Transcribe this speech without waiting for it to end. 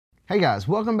Hey guys,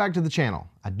 welcome back to the channel.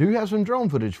 I do have some drone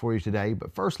footage for you today,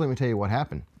 but first let me tell you what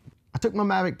happened. I took my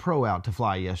Mavic Pro out to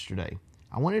fly yesterday.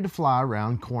 I wanted to fly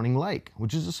around Corning Lake,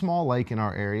 which is a small lake in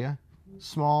our area.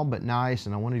 Small but nice,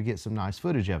 and I wanted to get some nice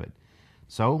footage of it.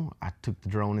 So I took the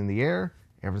drone in the air,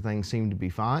 everything seemed to be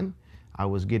fine. I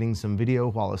was getting some video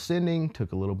while ascending,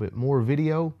 took a little bit more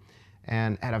video,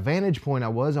 and at a vantage point I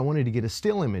wanted to get a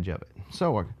still image of it.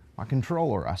 So my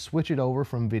controller, I switch it over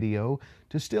from video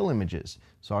to still images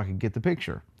so I could get the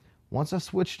picture. Once I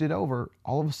switched it over,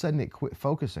 all of a sudden it quit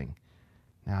focusing.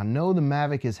 Now I know the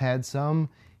Mavic has had some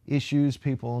issues,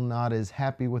 people not as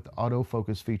happy with the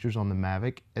autofocus features on the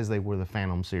Mavic as they were the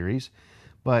Phantom series,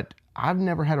 but I've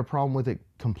never had a problem with it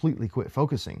completely quit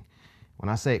focusing. When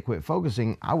I say it quit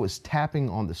focusing, I was tapping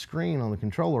on the screen on the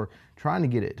controller trying to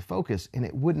get it to focus and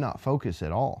it would not focus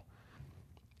at all.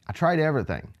 I tried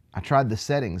everything. I tried the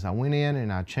settings. I went in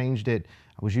and I changed it.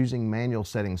 I was using manual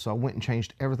settings, so I went and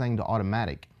changed everything to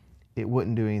automatic. It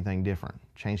wouldn't do anything different.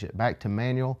 Changed it back to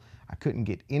manual. I couldn't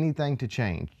get anything to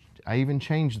change. I even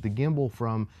changed the gimbal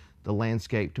from the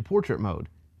landscape to portrait mode.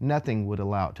 Nothing would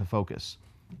allow it to focus.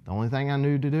 The only thing I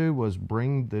knew to do was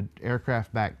bring the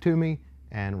aircraft back to me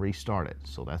and restart it.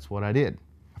 So that's what I did.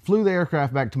 I flew the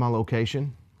aircraft back to my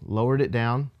location, lowered it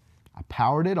down. I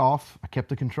powered it off. I kept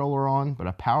the controller on, but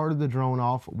I powered the drone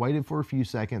off, waited for a few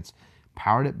seconds,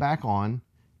 powered it back on,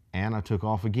 and I took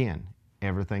off again.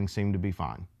 Everything seemed to be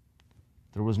fine.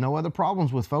 There was no other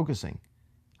problems with focusing.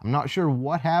 I'm not sure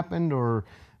what happened or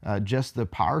just the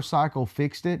power cycle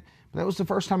fixed it, but that was the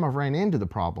first time I've ran into the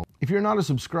problem. If you're not a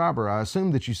subscriber, I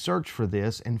assume that you searched for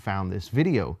this and found this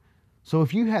video. So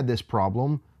if you had this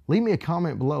problem, leave me a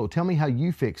comment below. Tell me how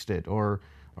you fixed it, or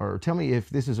tell me if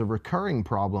this is a recurring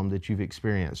problem that you've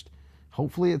experienced.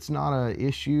 Hopefully it's not an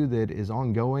issue that is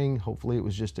ongoing. Hopefully it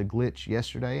was just a glitch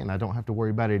yesterday and I don't have to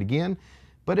worry about it again.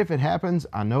 But if it happens,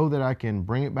 I know that I can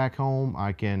bring it back home.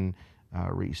 I can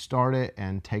restart it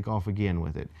and take off again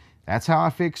with it. That's how I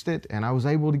fixed it, and I was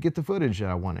able to get the footage that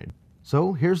I wanted.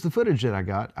 So here's the footage that I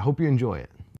got. I hope you enjoy it.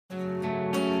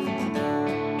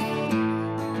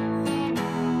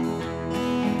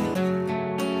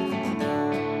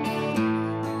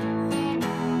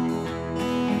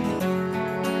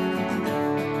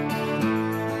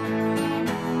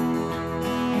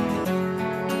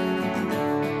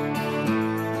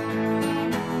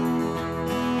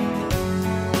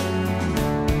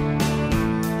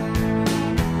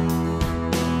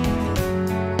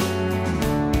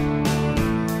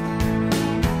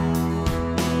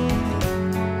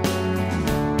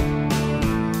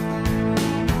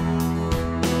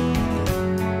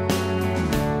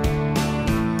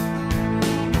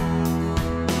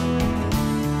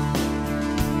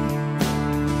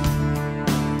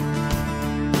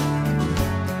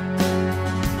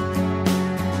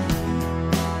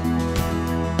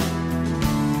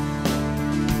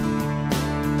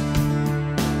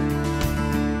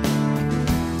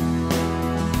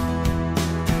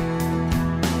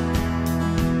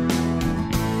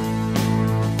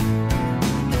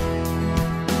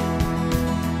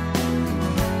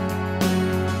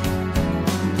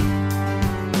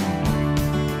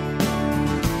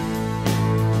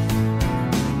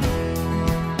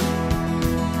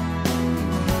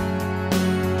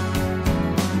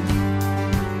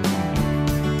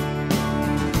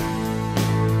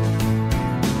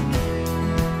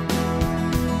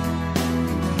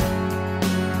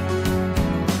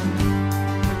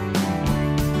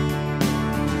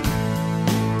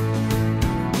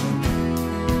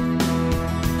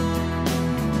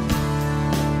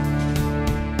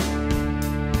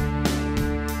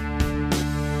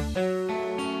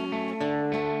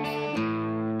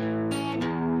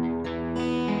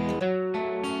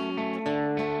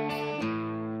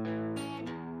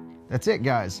 That's it,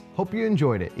 guys. Hope you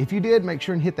enjoyed it. If you did, make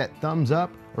sure and hit that thumbs up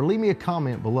or leave me a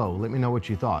comment below. Let me know what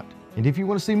you thought. And if you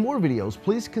want to see more videos,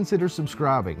 please consider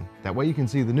subscribing. That way you can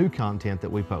see the new content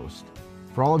that we post.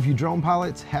 For all of you drone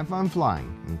pilots, have fun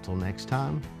flying. Until next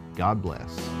time, God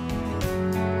bless.